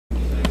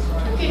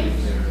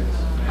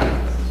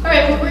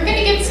Okay, we're going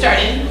to get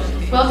started.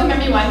 Welcome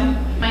everyone.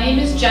 My name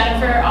is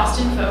Jennifer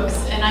Austin Folks,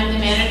 and I'm the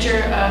manager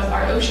of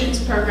our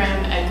Oceans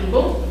program at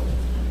Google.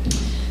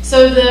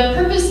 So the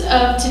purpose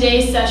of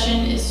today's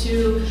session is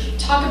to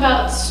talk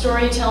about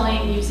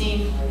storytelling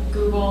using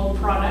Google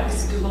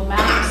products, Google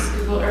Maps,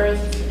 Google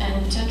Earth,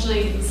 and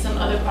potentially some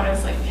other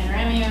products like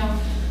Panoramio,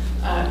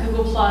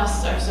 Google+, our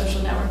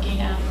social networking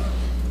app,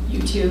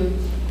 YouTube.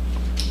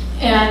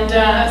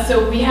 And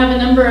so we have a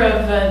number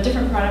of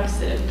different products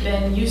that have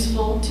been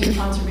useful to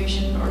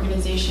conservation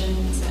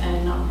organizations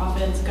and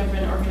nonprofits,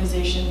 government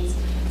organizations,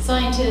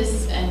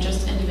 scientists, and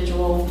just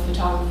individual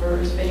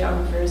photographers,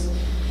 videographers,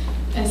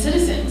 and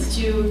citizens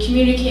to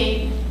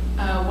communicate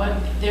what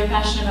they're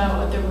passionate about,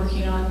 what they're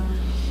working on.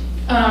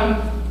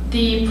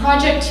 The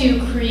project to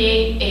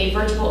create a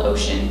virtual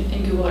ocean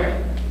in Google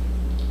Earth,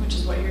 which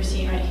is what you're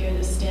seeing right here,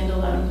 this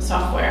standalone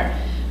software,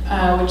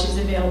 which is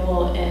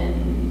available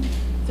in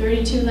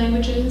 32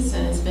 languages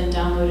and it's been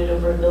downloaded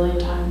over 1 billion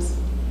times,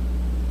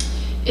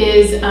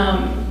 is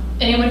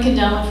anyone can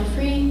download for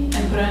free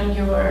and put on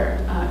your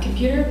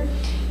computer.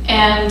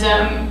 And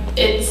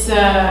it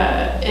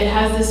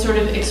has this sort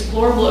of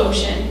explorable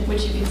ocean,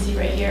 which you can see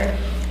right here.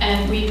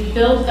 And we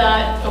built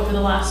that over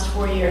the last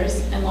 4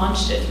 years and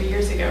launched it 3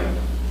 years ago.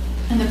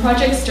 And the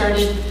project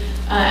started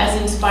as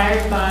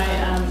inspired by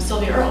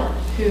Sylvia Earle,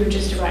 who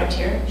just arrived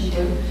here in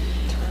blue.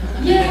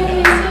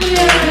 Yay,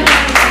 Sylvia!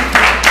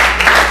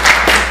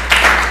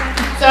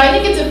 So I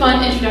think it's a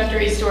fun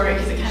introductory story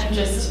because it kind of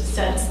just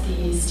sets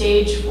the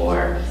stage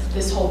for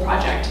this whole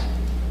project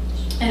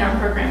and our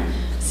program.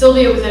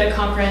 Sylvia was at a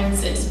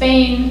conference in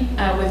Spain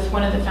with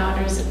one of the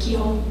founders of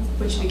Keyhole,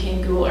 which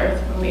became Google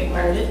Earth when we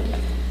acquired it,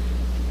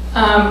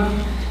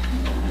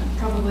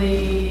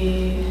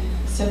 probably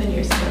 7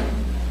 years ago.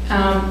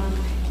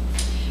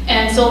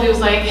 And Sylvia was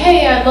like,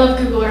 hey, I love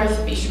Google Earth,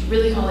 but you should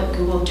really call it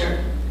Google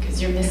Dirt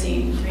because you're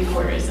missing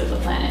 3/4 of the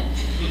planet.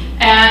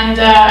 And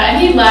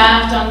he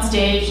laughed on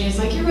stage, and he's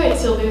like, you're right,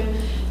 Sylvia.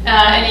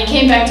 And he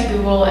came back to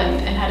Google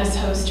and had us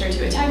host her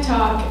to a tech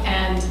talk,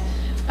 and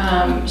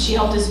she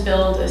helped us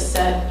build a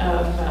set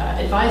of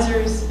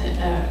advisors,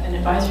 an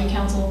advisory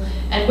council,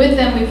 and with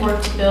them we've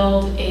worked to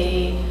build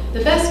the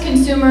best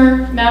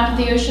consumer map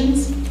of the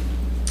oceans,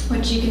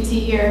 which you can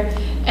see here,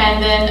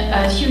 and then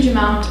a huge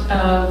amount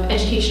of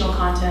educational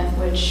content,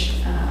 which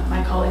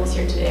my colleagues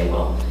here today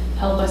will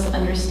help us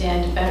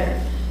understand better.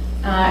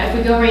 If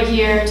we go right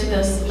here to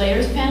this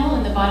layers panel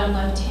in the bottom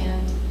left-hand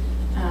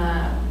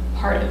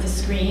part of the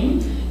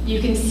screen, you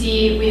can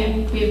see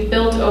we've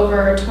built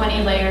over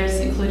 20 layers,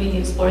 including the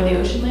Explore the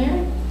Ocean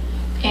layer,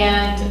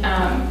 and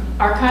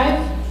Archive.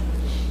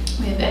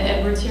 We have Ed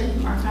Edwards here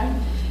from Archive,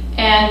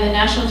 and the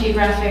National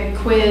Geographic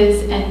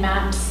quiz and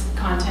maps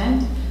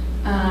content,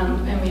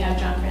 and we have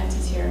John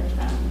Francis here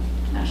from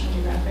National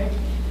Geographic.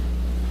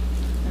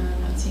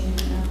 Not seeing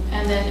him now.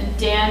 And then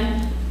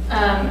Dan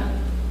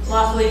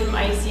Lawfully from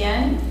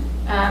IUCN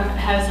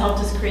has helped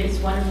us create this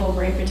wonderful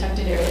marine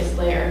protected areas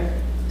layer.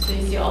 So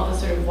you see all the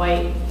sort of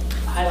white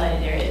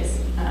highlighted areas.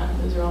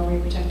 Those are all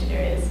marine protected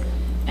areas.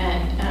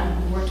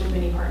 And we've worked with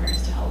many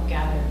partners to help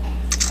gather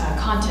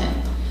content.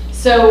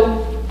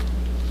 So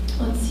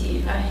let's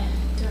see, I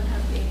don't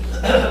have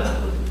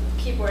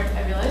the keyboard,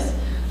 I realize.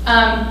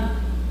 Let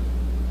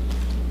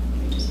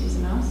me just use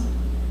the mouse.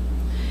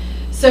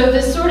 So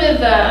this sort of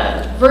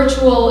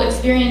virtual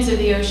experience of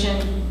the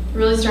ocean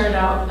really started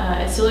out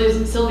at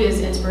Sylvia's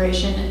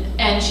inspiration,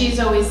 and she's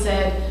always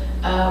said,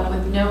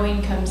 with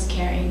knowing comes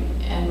caring,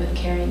 and with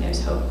caring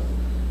there's hope.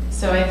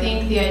 So I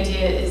think the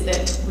idea is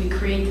that we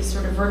create this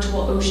sort of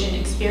virtual ocean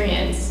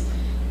experience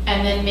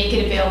and then make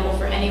it available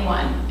for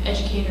anyone,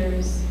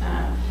 educators,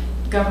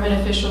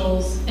 government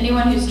officials,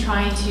 anyone who's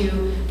trying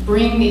to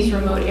bring these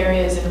remote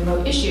areas and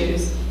remote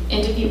issues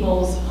into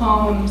people's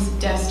homes,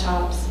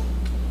 desktops,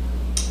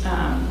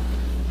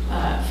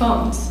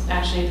 phones.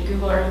 Actually,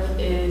 Google Earth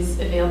is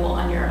available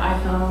on your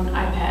iPhone,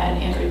 iPad,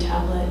 Android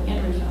tablet,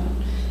 Android phone.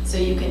 So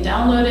you can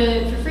download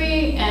it for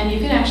free, and you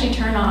can actually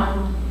turn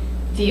on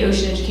the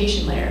ocean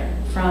education layer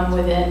from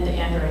within the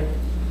Android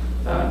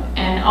phone.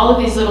 And all of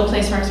these little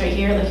place marks right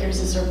here, like here's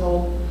a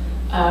circle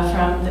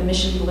from the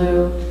Mission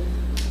Blue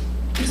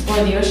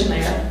Explore the Ocean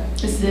layer.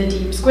 This is a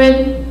deep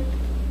squid.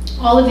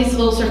 All of these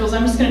little circles,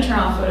 I'm just going to turn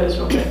off photos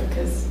real quick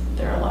because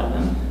there are a lot of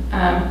them.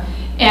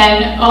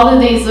 And all of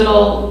these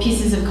little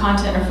pieces of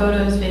content are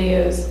photos,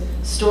 videos,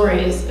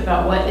 stories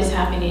about what is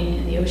happening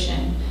in the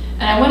ocean.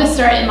 And I want to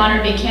start in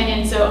Monterey Bay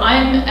Canyon. So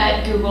I'm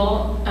at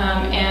Google,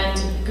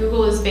 and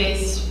Google is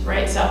based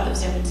right south of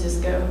San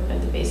Francisco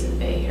at the base of the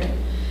bay here.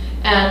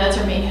 And that's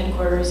our main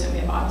headquarters, and we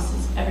have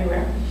offices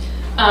everywhere,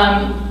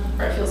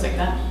 or it feels like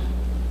that.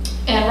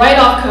 And right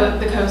off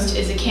the coast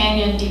is a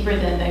canyon deeper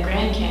than the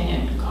Grand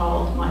Canyon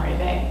called Monterey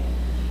Bay.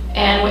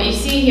 And what you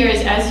see here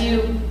is as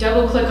you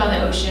double click on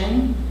the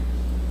ocean,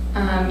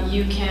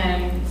 you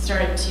can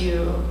start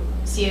to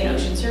see an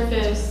ocean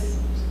surface.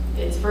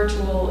 It's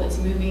virtual, it's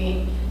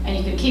moving, and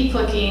you can keep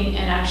clicking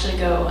and actually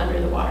go under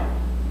the water.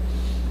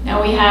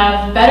 Now we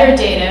have better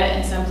data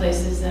in some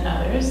places than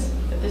others,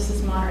 but this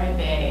is Monterey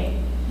Bay.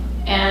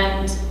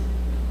 And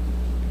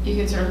you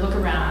can sort of look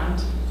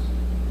around.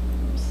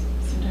 Oops,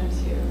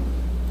 sometimes you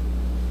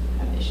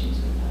have issues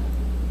with that.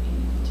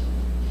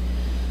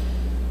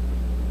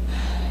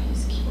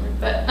 Use keyboard,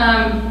 but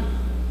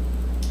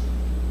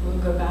we'll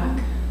go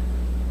back.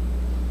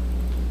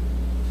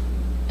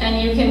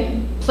 And you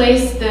can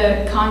place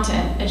the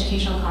content,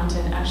 educational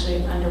content,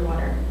 actually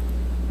underwater,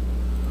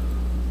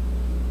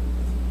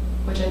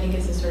 which I think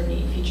is a sort of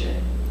neat feature.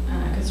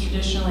 Because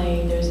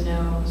traditionally, there's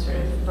no sort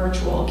of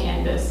virtual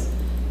canvas.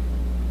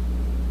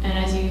 And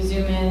as you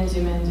zoom in,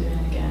 zoom in, zoom in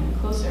again,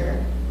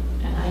 closer,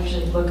 and I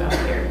usually look up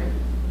here,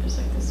 there's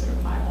like this sort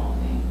of eyeball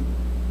thing.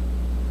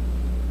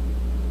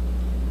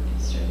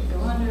 You start to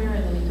go under,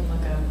 and then you can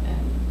look up and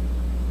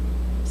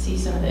see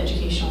some of the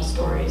educational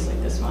stories,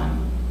 like this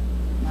one,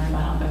 learn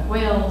about humpback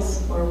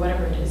whales, or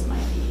whatever it is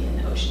might be in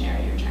the ocean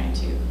area you're trying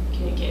to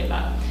communicate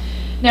about.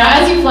 Now,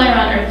 as you fly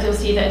around Earth, you'll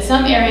see that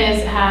some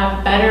areas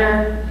have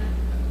better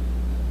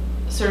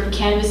sort of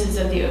canvases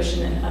of the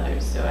ocean than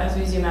others. So as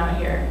we zoom out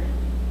here,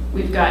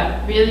 we've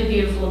got really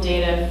beautiful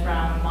data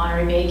from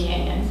Monterey Bay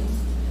Canyon,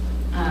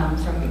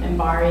 from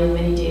Mbari,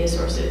 many data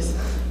sources.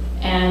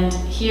 And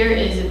here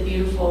is a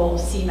beautiful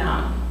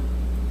seamount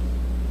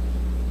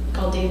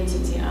called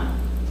Davidson Seamount.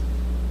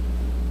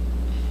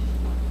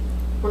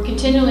 We're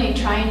continually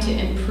trying to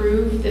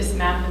improve this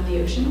map of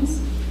the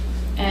oceans.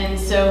 And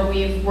so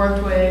we've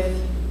worked with,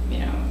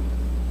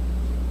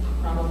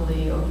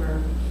 probably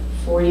over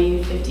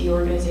 40, 50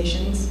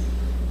 organizations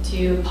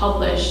to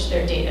publish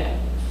their data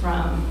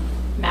from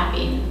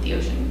mapping the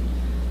ocean.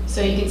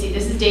 So you can see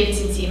this is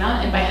Davidson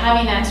Seamount, and by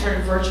having that sort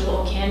of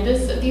virtual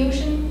canvas of the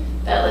ocean,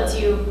 that lets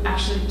you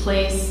actually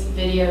place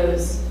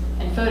videos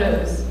and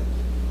photos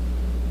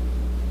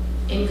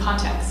in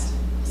context.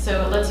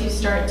 So it lets you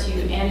start to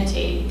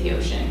annotate the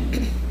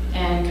ocean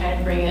and kind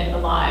of bring it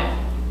alive.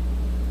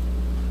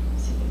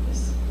 Let's see if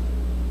this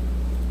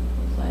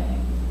will play.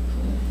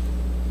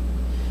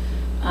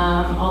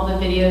 All the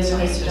videos are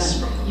listed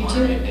on from the YouTube.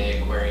 Monterey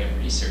Bay Aquarium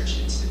Research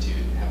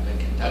Institute have been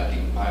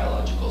conducting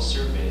biological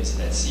surveys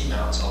at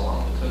seamounts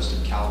along the coast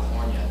of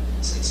California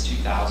since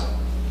 2000.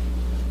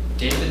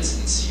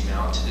 Davidson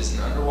Seamount is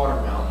an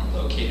underwater mountain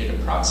located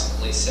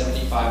approximately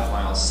 75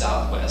 miles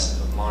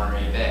southwest of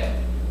Monterey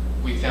Bay.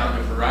 We found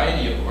a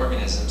variety of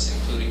organisms,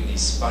 including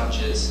these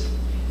sponges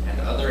and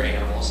other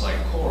animals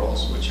like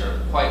corals, which are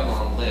quite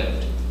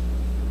long-lived.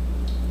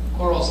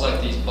 Corals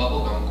like these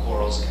bubblegum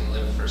corals can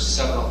live for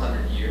several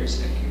hundred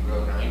years and can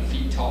grow 9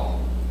 feet tall.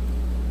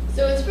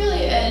 So it's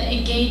really an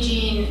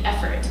engaging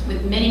effort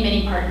with many,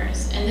 many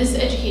partners. And this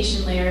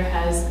education layer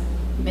has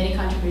many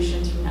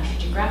contributions from National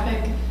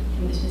Geographic,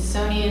 from the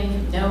Smithsonian,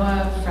 from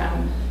NOAA,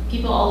 from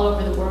people all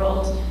over the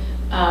world,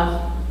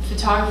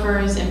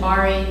 photographers,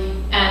 Mbari,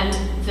 and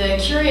the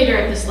curator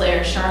of this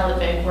layer, Charlotte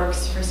Vick,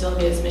 works for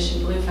Sylvia's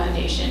Mission Blue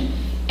Foundation.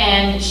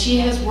 And she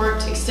has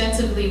worked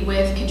extensively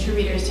with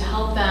contributors to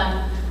help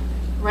them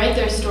write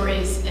their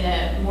stories in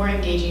a more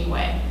engaging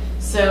way,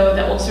 so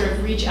that will sort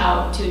of reach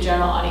out to a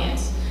general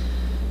audience.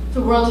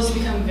 The world has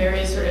become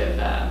very sort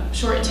of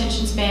short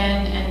attention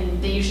span,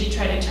 and they usually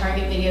try to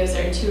target videos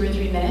that are 2 or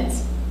 3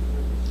 minutes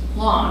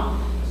long.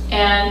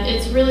 And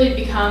it's really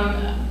become,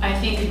 I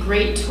think, a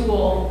great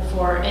tool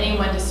for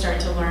anyone to start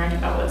to learn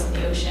about what's in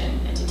the ocean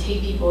and to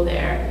take people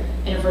there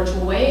in a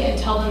virtual way and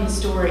tell them the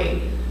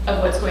story of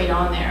what's going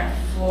on there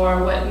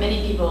for what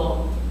many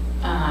people,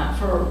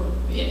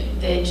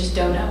 they just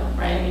don't know,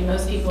 right? I mean,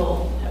 most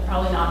people have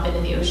probably not been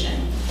in the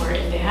ocean, or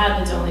if they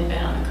have, it's only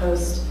been on the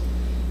coast.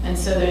 And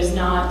so there's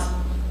not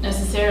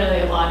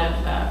necessarily a lot of,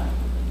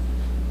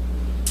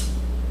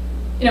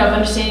 of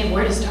understanding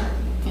where to start.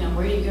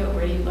 Where do you go?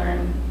 Where do you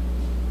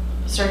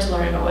start to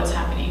learn about what's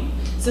happening?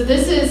 So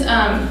this is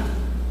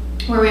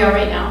where we are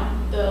right now,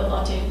 the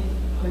Latte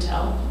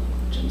Hotel,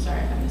 which I'm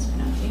sorry if I'm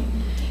mispronouncing.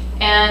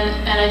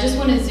 And I just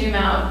want to zoom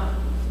out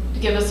to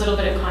give us a little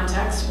bit of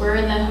context. We're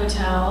in the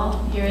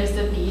hotel. Here is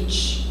the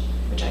beach,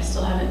 which I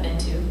still haven't been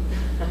to.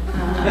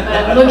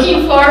 But I'm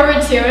looking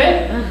forward to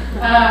it.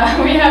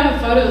 We have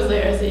photos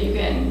there so you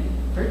can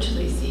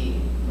virtually see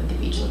what the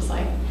beach looks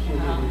like.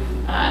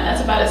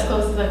 That's about as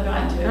close as I've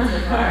gotten to it so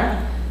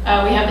far.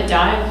 We have a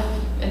dive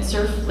and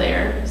surf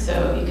layer,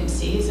 so you can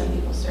see some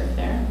people surf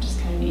there, which is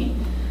kind of neat.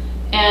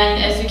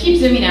 And as we keep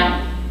zooming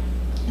out,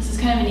 this is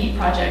kind of a neat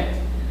project.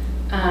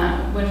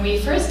 When we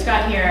first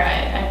got here,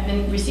 I've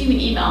been receiving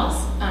emails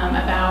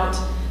about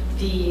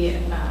the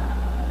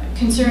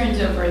concerns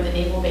over the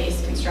naval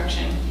base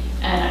construction.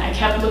 And I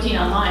kept looking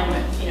online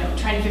with,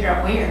 trying to figure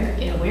out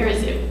where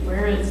is it?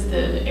 Where is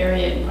the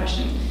area in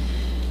question?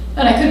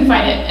 But I couldn't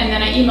find it. And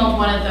then I emailed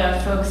one of the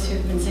folks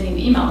who've been sending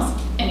the emails.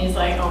 And he's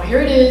like, oh, here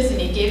it is.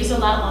 And he gave us a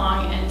lat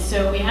long. And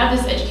so we have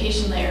this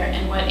education layer.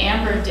 And what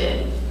Amber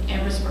did,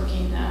 Amber's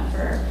working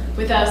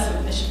with us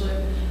with Mission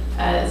Blue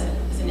as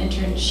an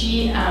intern.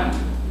 She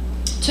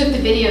took the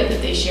video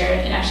that they shared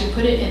and actually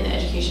put it in the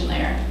education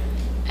layer.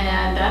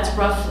 And that's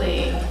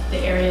roughly the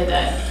area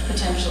that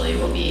potentially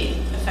will be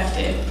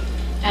affected.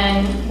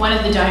 And one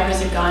of the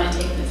divers had gone and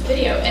taken this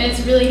video. And it's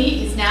really neat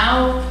because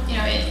now,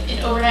 in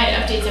overnight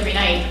updates every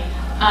night,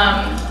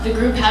 the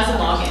group has a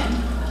login.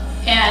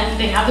 and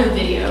they have their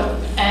video,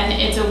 and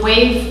it's a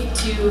way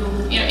to,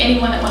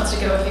 anyone that wants to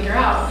go figure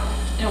out,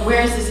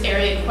 where is this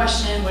area in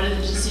question, what are the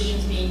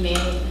decisions being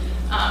made,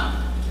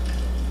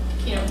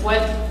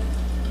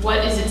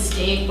 what is at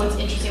stake, what's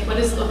interesting, what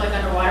does it look like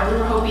underwater. We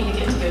were hoping to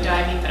get to go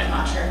diving, but I'm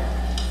not sure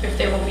if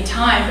there will be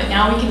time, but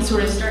now we can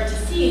sort of start to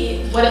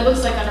see what it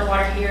looks like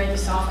underwater here, the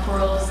soft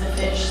corals, the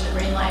fish, the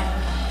marine life.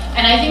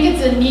 And I think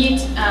it's a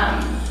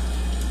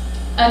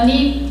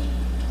neat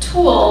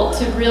tool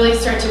to really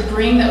start to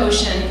bring the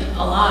ocean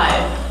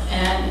alive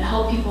and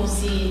help people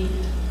see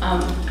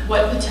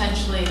what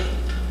potentially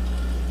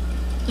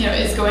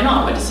is going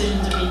on, what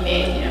decisions are being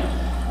made.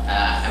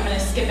 I'm going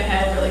to skip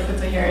ahead really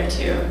quickly here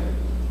to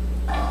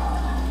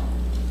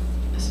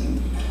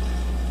some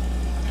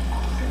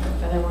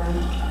featherworm,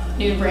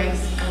 new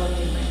breaks. I love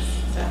new breaks.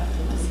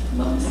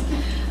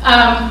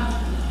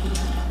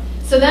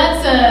 So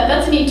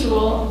that's a neat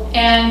tool,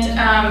 and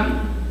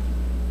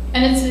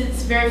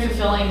it's very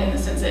fulfilling in the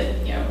sense that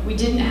we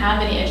didn't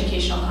have any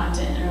educational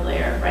content in our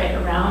layer right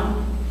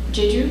around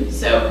Jeju.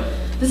 So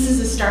this is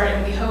a start,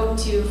 and we hope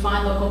to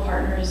find local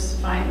partners,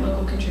 find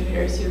local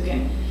contributors who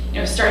can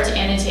start to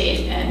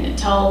annotate and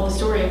tell the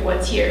story of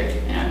what's here.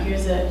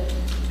 Here's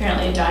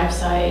apparently a dive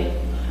site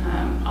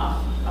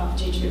off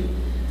Jeju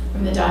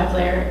from the dive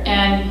layer,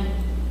 and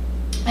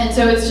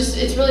so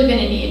it's really been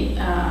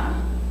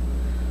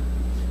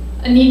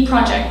a neat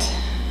project.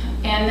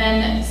 And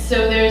then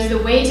so there's the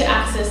way to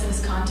access this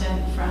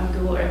content from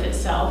Google Earth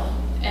itself,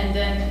 and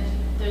then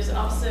there's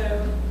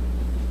also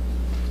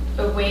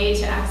a way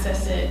to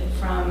access it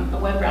from a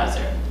web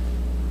browser.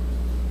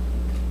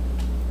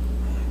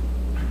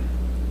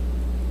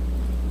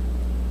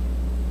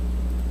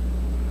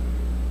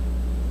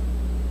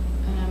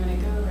 And I'm going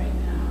to go right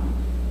now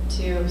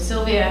to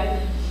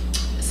Sylvia.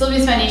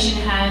 Sylvia's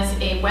Foundation has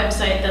a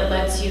website that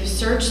lets you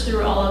search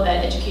through all of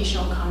that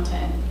educational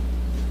content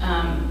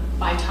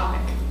by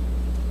topic.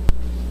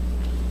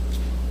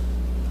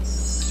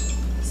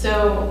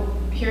 So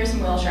here are some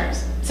whale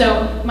sharks.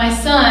 So my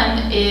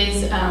son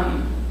is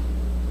now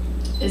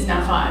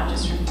 5,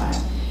 just turned 5.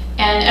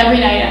 And every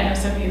night, I know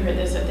some of you heard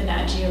this at the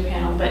Nat Geo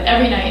panel, but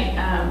every night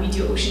we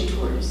do ocean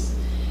tours.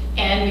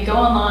 And we go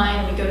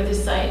online, we go to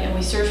this site, and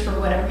we search for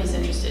whatever he's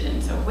interested in.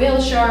 So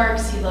whale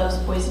sharks, he loves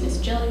poisonous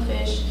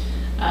jellyfish,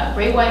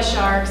 great white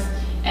sharks,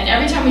 and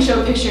every time we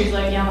show a picture, he's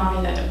like, yeah,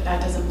 mommy,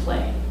 that doesn't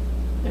play.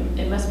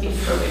 It must be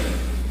programming.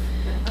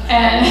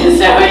 And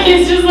so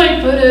he's just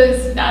like,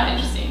 photos, not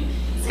interesting.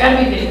 It's gotta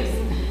be videos.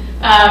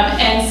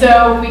 And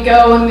so we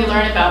go and we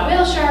learn about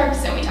whale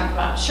sharks, and we talk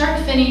about shark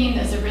finning.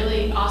 There's a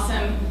really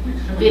awesome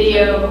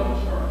video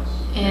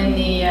in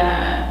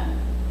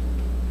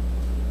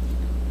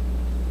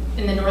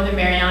the Northern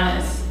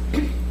Marianas.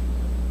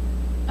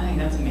 I think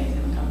that's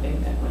amazing. Look how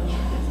big that whale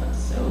shark is. That's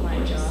so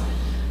gorgeous.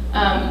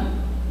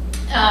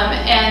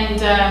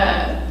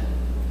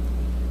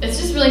 It's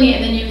just really neat.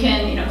 And then you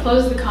can,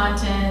 close the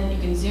content. You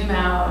can zoom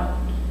out.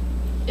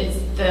 It's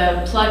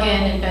the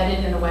plugin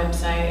embedded in a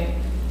website,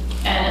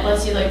 and it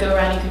lets you go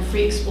around. You can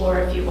free explore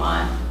if you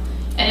want,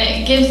 and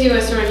it gives you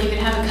you can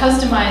have a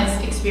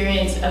customized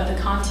experience of the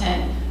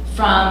content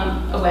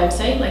from a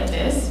website like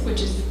this,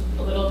 which is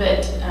a little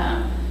bit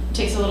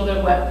takes a little bit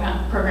of web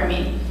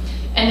programming,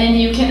 and then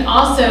you can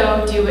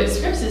also do what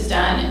Scripps has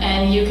done,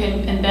 and you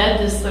can embed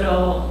this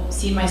little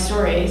See My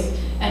Stories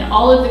and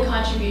all of the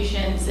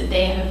contributions that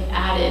they have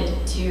added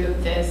to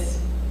this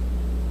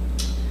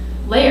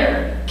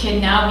layer can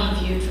now be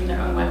viewed from their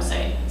own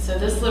website. So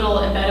this little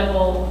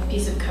embeddable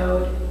piece of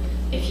code,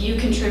 if you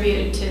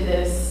contribute to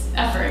this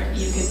effort,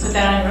 you could put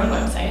that on your own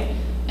website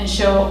and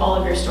show all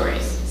of your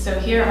stories. So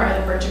here are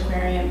the Birch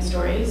Aquarium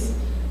stories,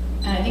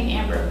 and I think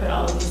Amber put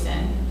all of these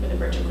in for the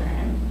Birch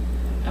Aquarium,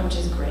 which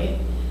is great.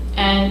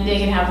 And they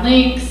can have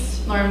links,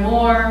 learn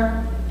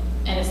more,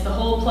 and it's the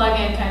whole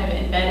plugin kind of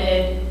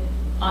embedded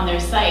on their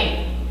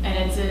site, and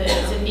it's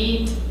a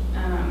neat.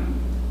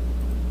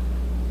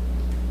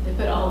 They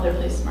put all of their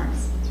place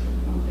marks. It's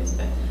one place,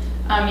 but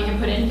you can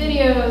put in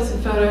videos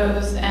and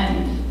photos,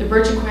 and the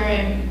Birch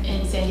Aquarium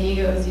in San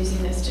Diego is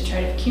using this to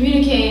try to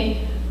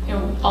communicate,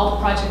 all the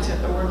projects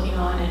that they're working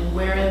on and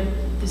where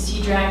the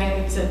sea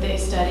dragons that they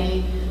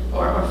study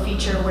or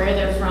feature, where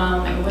they're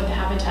from, and what the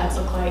habitats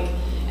look like.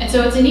 And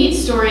so it's a neat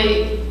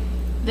story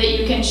that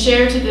you can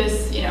share to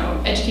this,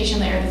 education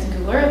layer that's in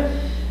Google Earth.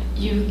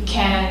 You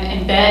can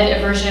embed a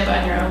version of it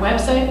on your own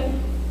website,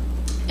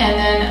 and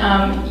then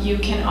you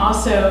can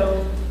also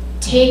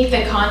take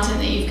the content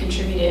that you've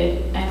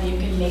contributed and you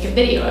can make a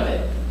video of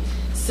it.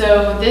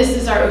 So this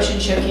is our ocean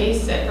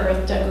showcase at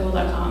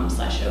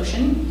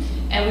earth.google.com/ocean,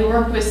 and we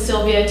worked with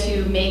Sylvia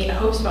to make a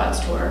Hope Spots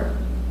tour,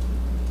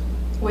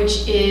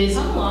 which is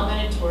come along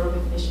on a tour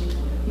with Mission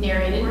Tour,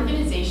 narrated an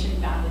organization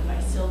founded by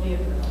Sylvia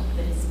Burrell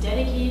that is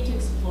dedicated to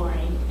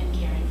exploring and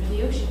caring for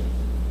the ocean.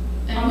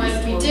 And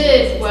what we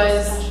did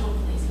was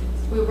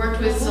we worked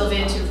with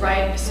Sylvia to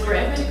write a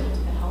script.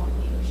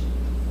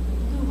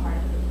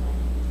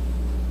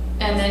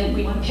 And then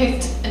we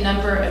picked a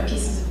number of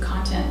pieces of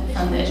content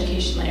from the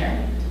education layer.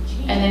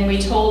 And then we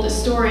told a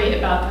story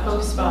about the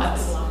Hope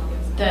Spots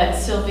that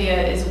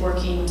Sylvia is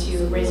working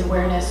to raise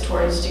awareness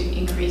towards to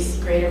increase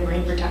greater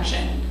marine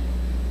protection.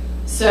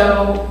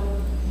 So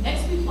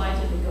next we fly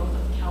to the Gulf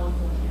of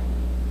California.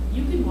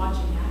 You can watch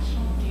a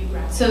National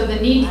Geographic. So the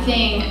neat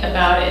thing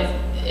about it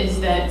is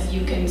that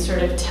you can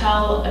sort of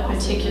tell a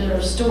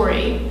particular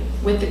story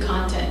with the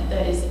content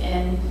that is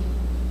in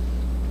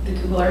the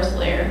Google Earth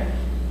layer,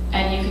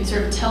 and you can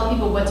sort of tell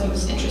people what's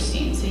most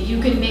interesting. So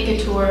you could make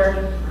a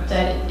tour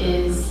that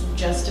is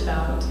just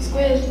about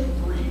squid,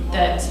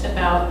 that's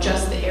about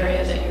just the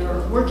area that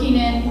you're working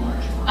in.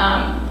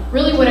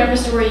 Really whatever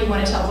story you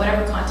want to tell,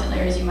 whatever content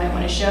layers you might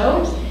want to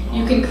show,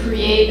 you can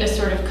create a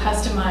sort of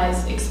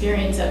customized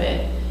experience of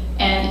it,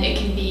 and it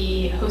can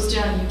be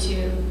hosted on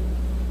YouTube.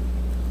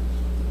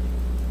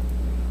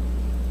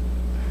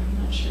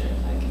 I'm not sure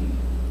if I can,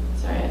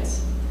 sorry, I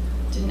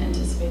didn't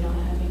anticipate on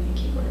having a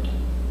keyboard.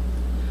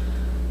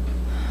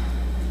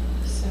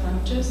 So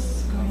I'm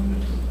just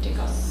going to take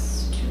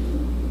us to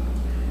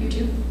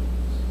YouTube.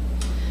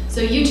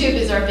 So YouTube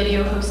is our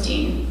video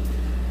hosting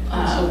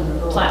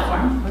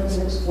platform. I've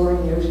been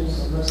exploring the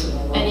oceans for most of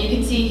my life. And you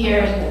can see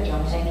here,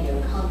 John, thank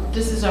you.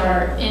 this is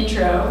our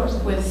intro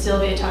with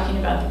Sylvia talking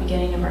about the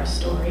beginning of our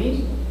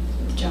story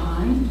with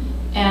John.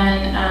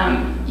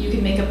 And you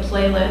can make a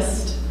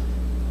playlist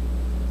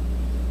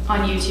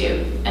on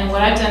YouTube. And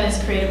what I've done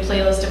is create a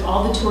playlist of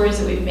all the tours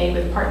that we've made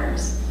with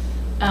partners.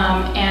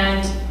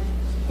 And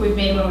we've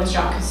made one with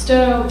Jacques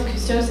Cousteau, with the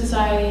Cousteau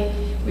Society.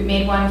 We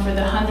made one for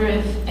the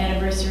 100th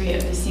anniversary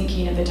of the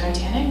sinking of the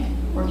Titanic,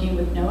 working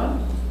with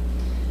NOAA.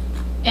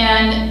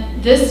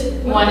 And this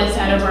one has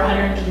had over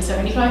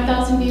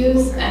 175,000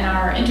 views, and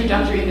our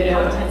introductory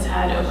video has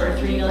had over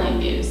 3 million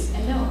views.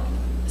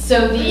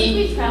 So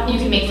you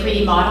can make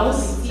 3D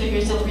models. So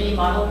here's a 3D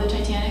model of the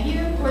Titanic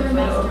with a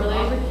photo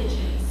overlay.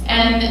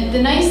 And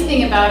the nice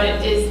thing about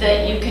it is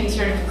that you can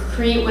sort of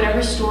create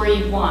whatever story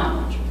you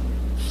want,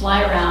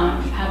 fly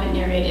around, have it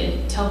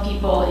narrated, tell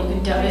people, you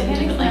can dub it in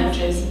different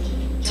languages,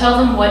 tell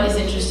them what is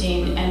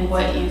interesting and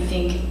what you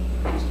think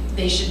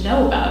they should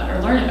know about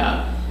or learn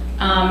about.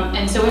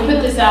 And so we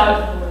put this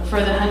out for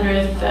the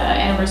 100th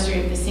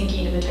anniversary of the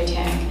sinking of the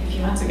Titanic a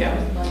few months ago.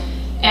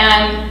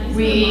 And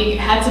we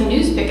had some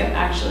news pickup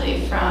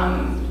actually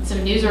from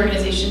some news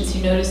organizations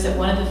who noticed that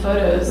one of the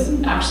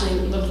photos actually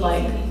looked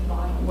like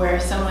where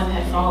someone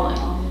had fallen.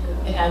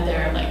 It had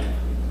their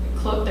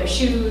their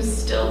shoes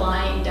still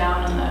lying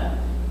down on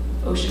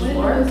the ocean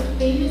floor.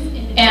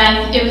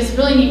 And it was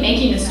really neat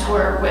making this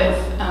tour with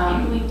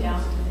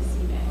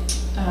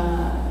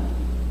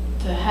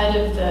the head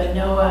of the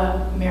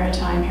NOAA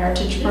Maritime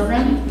Heritage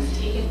Program.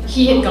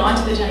 He had gone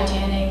to the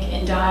Titanic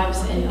in dives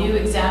and knew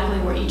exactly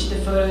where each of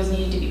the photos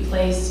needed to be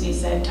placed. And he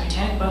said,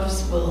 Titanic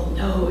buffs will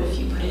know if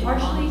you put it in the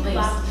wrong place.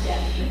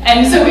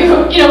 And so we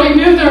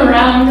moved them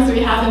around because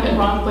we had them in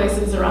wrong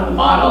places around the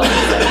model. And he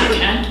said, you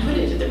can't put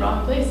it in the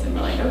wrong place. And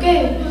we're like,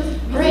 okay,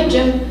 all right,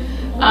 Jim.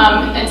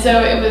 And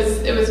so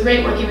it was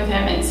great working with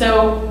him. And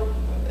so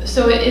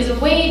it is a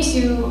way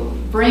to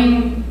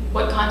bring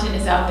what content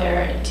is out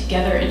there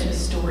together into a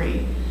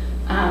story.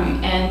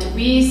 And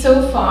we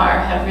so far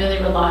have really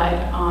relied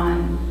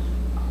on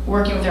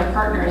working with our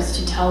partners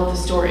to tell the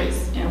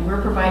stories. You know,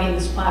 we're providing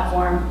this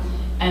platform,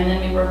 and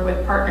then we work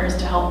with partners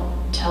to help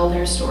tell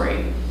their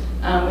story.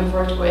 We've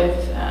worked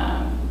with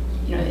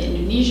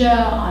Indonesia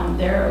on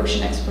their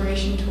ocean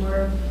exploration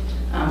tour,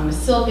 with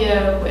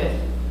Sylvia, with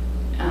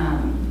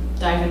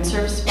dive and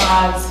surf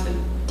spots, with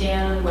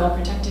Dan on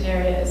well-protected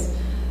areas,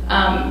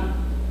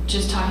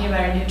 just talking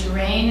about our new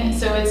terrain.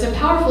 So it's a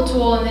powerful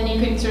tool, and then you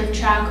can sort of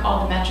track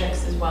all the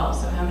metrics as well.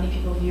 So how many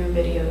people view your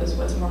videos,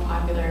 what's more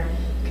popular,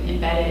 you can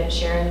embed it,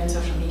 share it in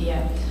social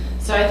media.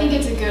 So I think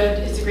it's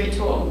a great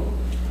tool.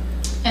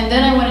 And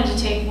then I wanted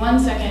to take 1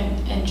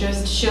 second and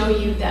just show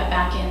you that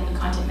back-end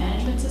content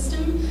management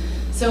system.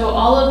 So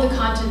all of the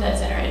content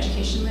that's in our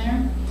education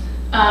layer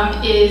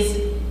is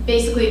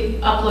basically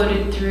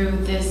uploaded through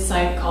this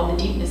site called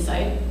the Deepness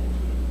site,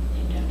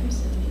 named after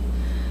Sylvia.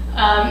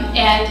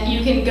 And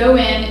you can go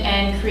in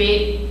and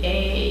create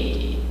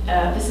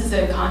this is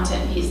a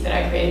content piece that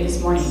I created this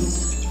morning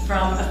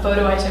from a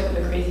photo I took of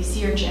a crazy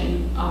sea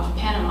urchin off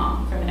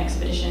Panama from an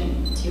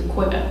expedition to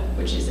Cueva,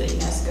 which is a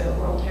UNESCO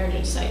World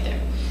Heritage Site there.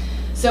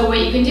 So what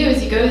you can do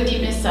is you go to the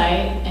Deepness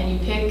site and you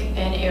pick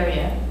an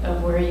area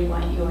of where you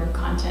want your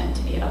content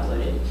to be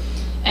uploaded.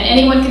 And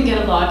anyone can get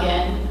a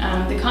login.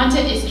 The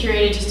content is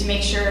curated just to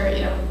make sure,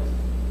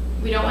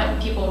 we don't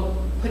want people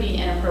putting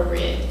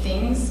inappropriate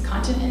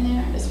content in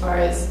there as far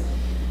as,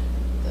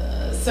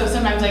 so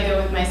sometimes I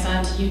go with my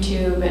son to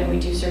YouTube and we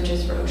do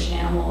searches for ocean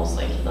animals,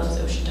 like he loves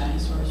ocean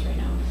dinosaurs right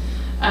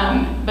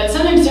now. But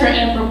sometimes there are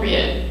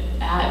inappropriate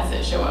ads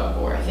that show up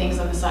or things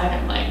on the side.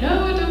 I'm like,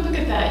 no, don't look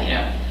at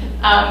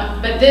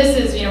that, But this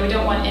is, we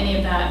don't want any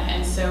of that,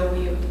 and so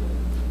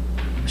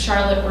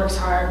Charlotte works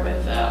hard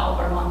with all of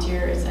our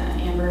volunteers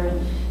and Amber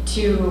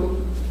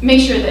to make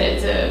sure that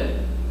it's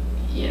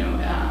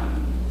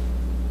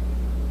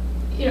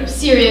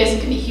serious.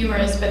 It can be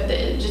humorous, but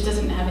it just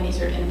doesn't have any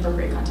sort of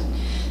inappropriate content.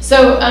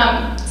 So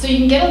you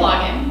can get a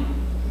login,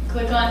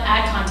 click on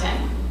Add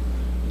Content,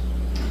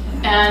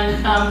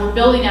 And we're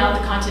building out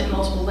the content in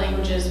multiple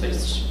languages,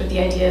 with the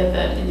idea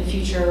that in the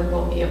future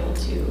we'll be able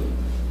to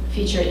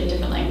feature it in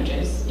different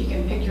languages. You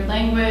can pick your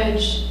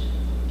language,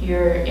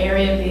 your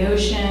area of the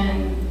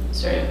ocean,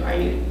 sort of, are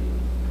you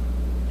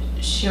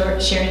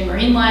sharing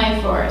marine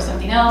life or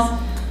something else?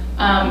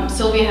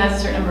 Sylvia has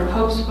a certain number of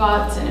hope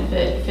spots, and if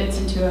it fits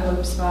into a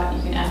hope spot,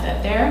 you can add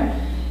that there.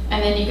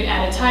 And then you can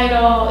add a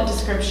title, a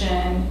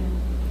description,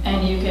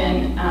 and you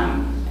can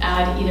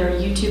add either a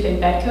YouTube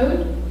embed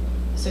code,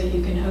 so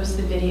you can host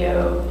the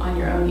video on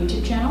your own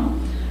YouTube channel,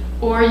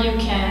 or you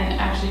can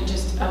actually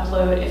just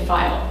upload a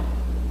file.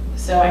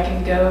 So I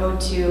can go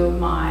to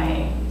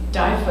my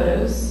dive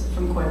photos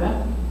from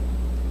Cueva.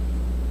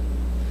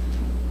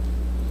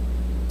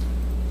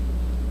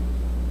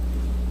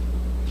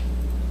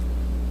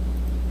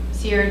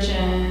 Sea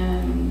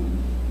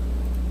urchin,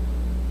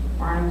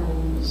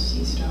 barnacles,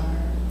 sea star,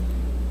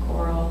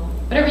 coral,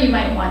 whatever you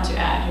might want to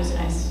add. Here's a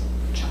nice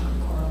chunk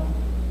of coral,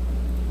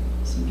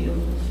 some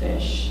beautiful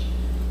fish.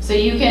 So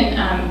you can,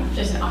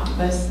 there's an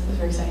octopus, that's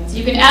very exciting. So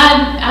you can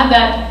add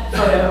that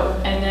photo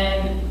and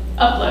then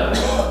upload.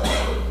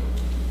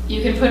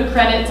 You can put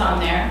credits on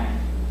there,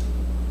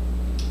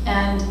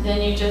 and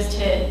then you just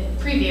hit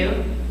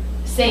preview,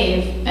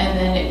 save, and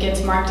then it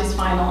gets marked as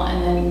final,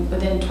 and then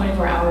within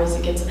 24 hours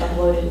it gets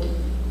uploaded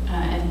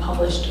and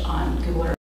published on Google Earth.